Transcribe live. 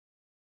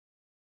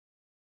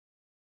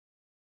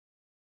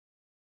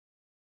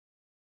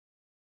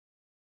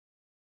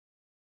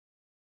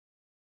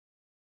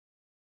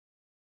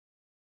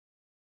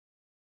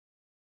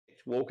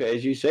Walker,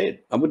 as you said.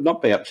 I would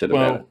not be upset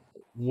about it.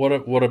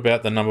 What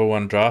about the number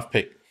 1 draft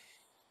pick,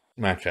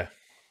 Macca?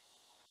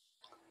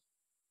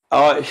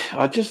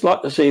 I'd just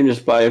like to see him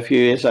just play a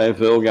few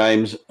SAFL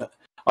games.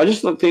 I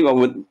just think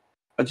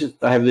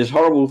I have this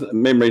horrible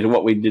memory of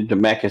what we did to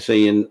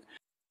Macca, and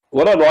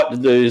what I'd like to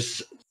do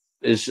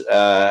is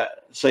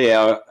see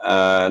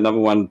our number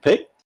 1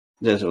 pick.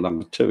 That's what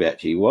number 2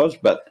 actually was,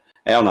 but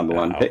our number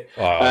 1 pick.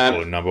 I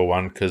call him number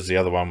 1 because the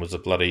other one was a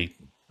bloody.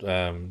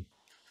 That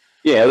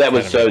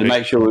was so to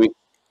make sure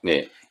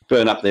we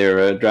burn up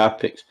their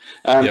draft picks.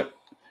 Yep.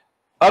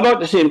 I'd like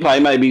to see him play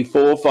maybe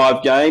 4 or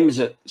 5 games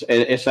at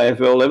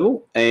SAFL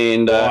level.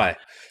 And why?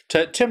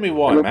 Tell me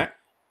why, Mac.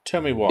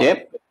 Tell me why.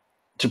 Yep.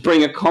 To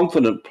bring a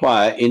confident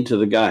player into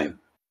the game.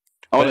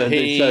 But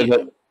he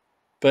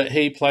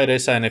played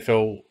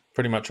SANFL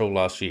pretty much all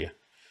last year.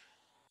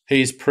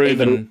 He's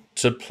proven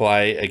to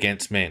play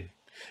against men.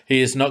 He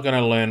is not going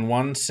to learn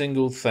one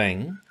single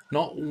thing,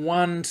 not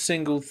one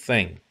single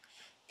thing,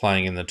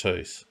 playing in the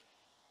twos.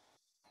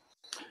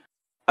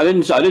 I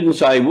didn't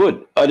say he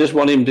would. I just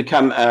want him to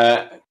come.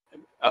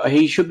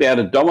 He should be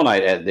able to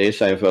dominate at the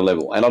SAFL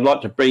level, and I'd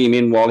like to bring him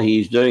in while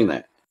he's doing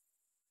that.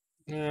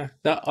 Yeah,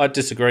 no, I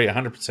disagree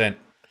 100%.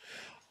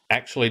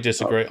 Actually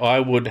disagree. I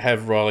would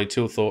have Riley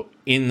Thilthorpe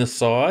in the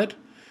side.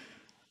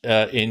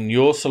 In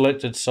your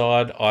selected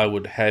side, I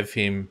would have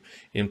him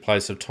in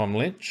place of Tom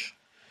Lynch.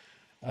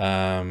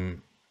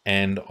 And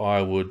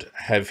I would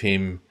have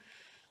him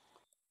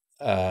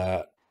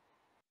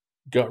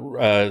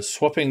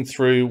swapping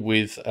through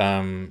with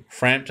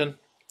Frampton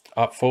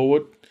up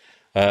forward.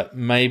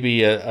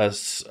 Maybe a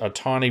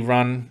tiny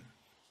run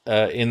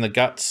in the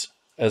guts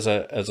as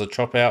a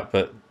chop out,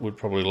 but would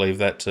probably leave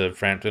that to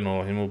Frampton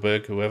or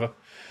Himmelberg, whoever.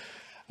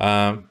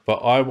 But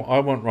I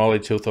want Riley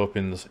Thilthorpe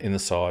in the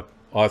side.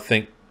 I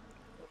think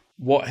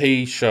what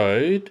he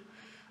showed,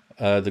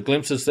 the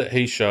glimpses that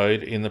he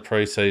showed in the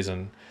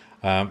preseason,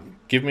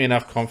 give me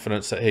enough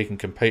confidence that he can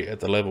compete at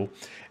the level.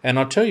 And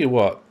I'll tell you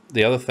what,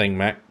 the other thing,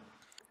 Mac,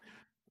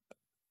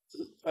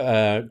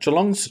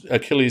 Geelong's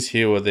Achilles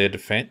heel are their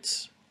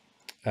defence.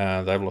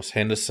 They've lost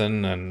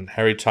Henderson and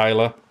Harry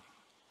Taylor.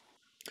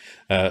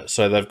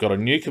 So they've got a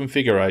new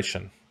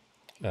configuration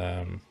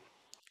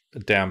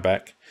down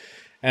back.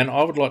 And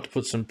I would like to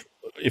put some,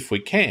 if we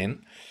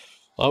can,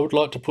 I would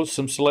like to put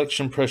some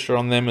selection pressure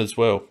on them as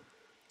well.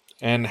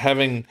 And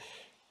having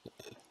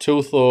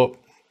Thilthorpe,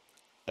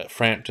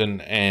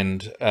 Frampton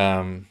and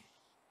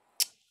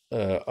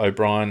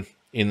O'Brien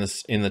in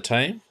the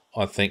team,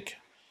 I think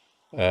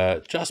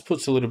just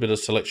puts a little bit of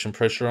selection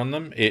pressure on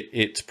them.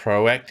 It's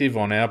proactive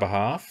on our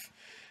behalf.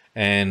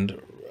 And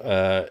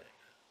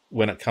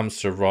when it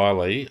comes to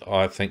Riley,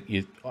 I think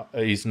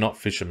he's not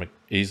Fisher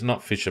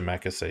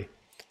Mackesy.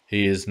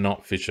 He is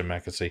not Fisher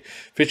Mackesy.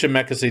 Fisher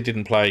Mackesy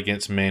didn't play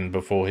against men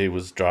before he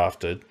was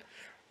drafted.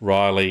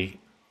 Riley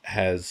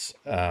has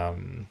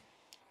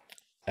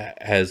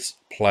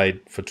played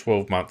for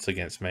 12 months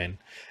against men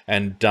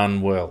and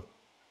done well.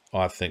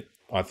 I think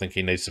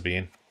he needs to be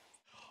in.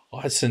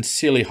 I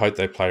sincerely hope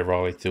they play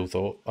Riley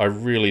Thilthorpe. I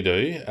really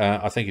do.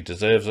 I think he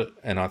deserves it,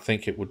 and I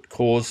think it would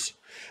cause...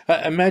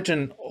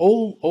 imagine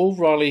all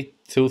Riley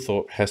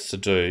Thilthorpe has to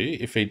do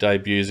if he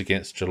debuts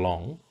against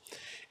Geelong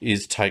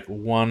is take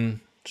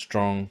one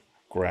strong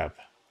grab.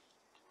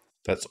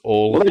 That's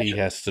all he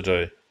has to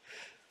do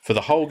for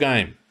the whole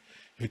game.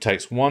 If he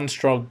takes one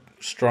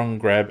strong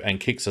grab and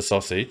kicks a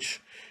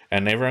sausage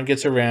and everyone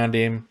gets around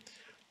him,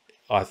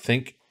 I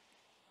think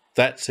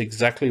that's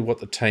exactly what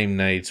the team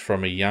needs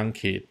from a young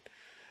kid.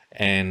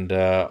 And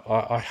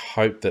I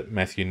hope that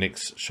Matthew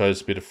Nicks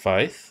shows a bit of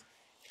faith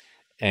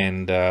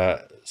and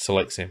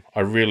selects him. I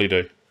really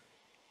do.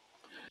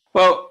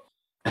 Well,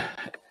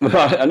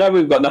 I know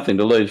we've got nothing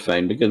to lose,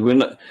 Fiend, because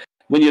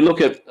when you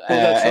look at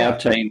our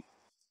team,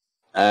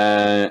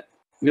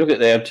 you look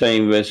at our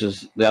team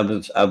versus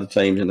the other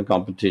teams in the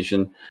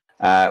competition,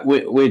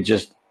 we're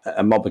just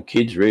a mob of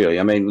kids, really.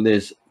 I mean,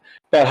 there's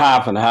about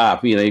half and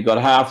half. You know, you've got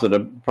half that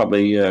are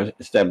probably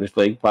established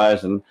league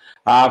players, and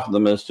half of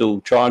them are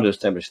still trying to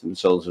establish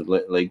themselves as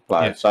league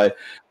players. Yeah.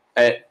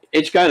 So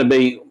it's going to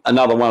be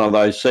another one of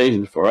those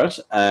seasons for us,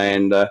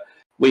 and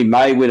we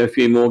may win a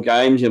few more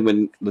games, and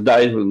when the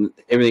days when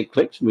everything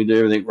clicks and we do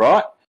everything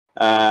right.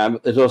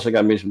 There's also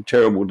going to be some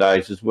terrible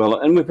days as well,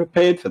 and we're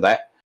prepared for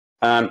that.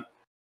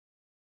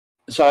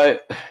 So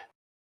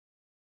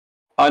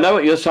I know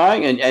what you're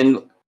saying,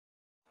 and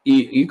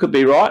you could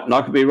be right, and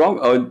I could be wrong.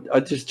 I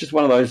just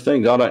one of those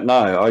things. I don't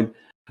know.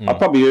 I'm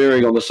probably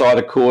erring on the side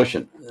of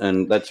caution,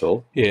 and that's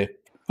all. Yeah.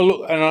 Well,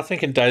 look, and I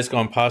think in days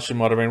gone past you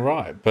might have been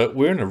right, but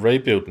we're in a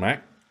rebuild,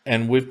 Mac,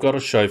 and we've got to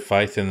show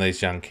faith in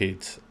these young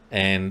kids.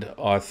 And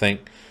I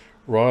think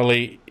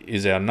Riley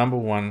is our number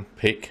 1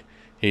 pick.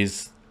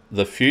 He's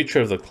the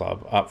future of the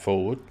club up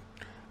forward.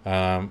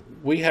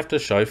 We have to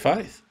show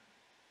faith.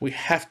 We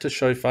have to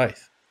show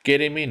faith.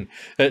 Get him in.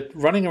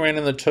 Running around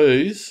in the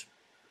twos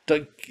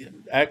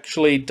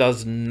actually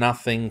does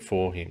nothing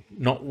for him.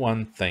 Not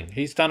one thing.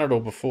 He's done it all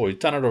before. He's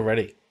done it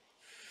already.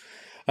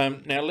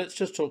 Now, let's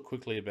just talk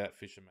quickly about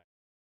Fisher Mac.